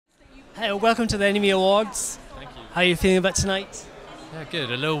Hey, welcome to the NME Awards. Thank you. How are you feeling about tonight? Yeah, good.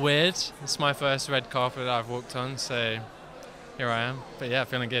 A little weird. It's my first red carpet that I've walked on, so here I am. But yeah,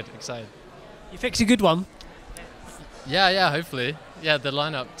 feeling good, excited. You picked a good one. Yeah, hopefully. Yeah, the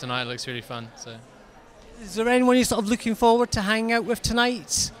lineup tonight looks really fun. So Is there anyone you're sort of looking forward to hanging out with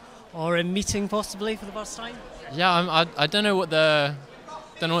tonight, or a meeting possibly for the first time? yeah, I don't know what the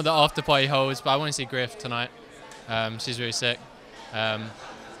after party holds, but I want to see Griff tonight. She's really sick.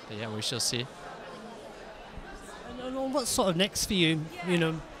 But yeah, we shall see. And what's sort of next for you? You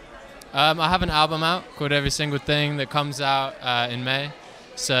know, I have an album out called Every Single Thing that comes out in May.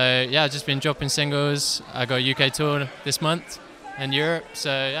 So yeah, I've just been dropping singles. I got a UK tour this month and Europe. So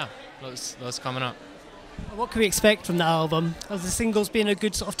yeah, lots coming up. what can we expect from the album? Has the singles been a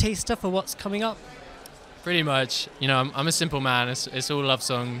good sort of taster for what's coming up? Pretty much. You know, I'm a simple man. It's all love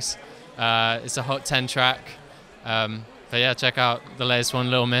songs. It's a hot 10 track. But yeah, check out the latest one,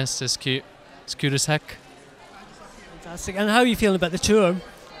 Little Miss. It's cute. It's cute as heck. Fantastic. And how are you feeling about the tour?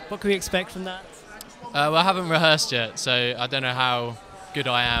 What can we expect from that? Well, I haven't rehearsed yet, so I don't know how good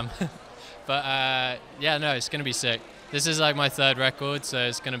I am. But yeah, no, it's going to be sick. This is like my third record, so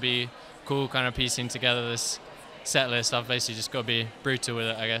it's going to be cool kind of piecing together this set list. I've basically just got to be brutal with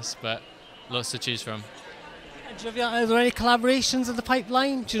it, I guess, but lots to choose from. Are there any collaborations in the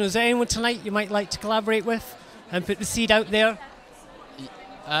pipeline? Do you know, is there anyone tonight you might like to collaborate with and put the seed out there?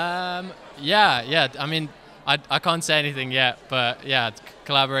 Yeah. I mean, I can't say anything yet, but yeah,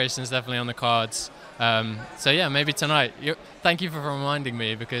 collaboration is definitely on the cards. So yeah, maybe tonight. Thank you for reminding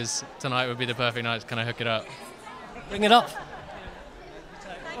me, because tonight would be the perfect night to kind of hook it up. Bring it up.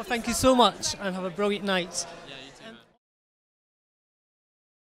 Well, thank you so much and have a brilliant night.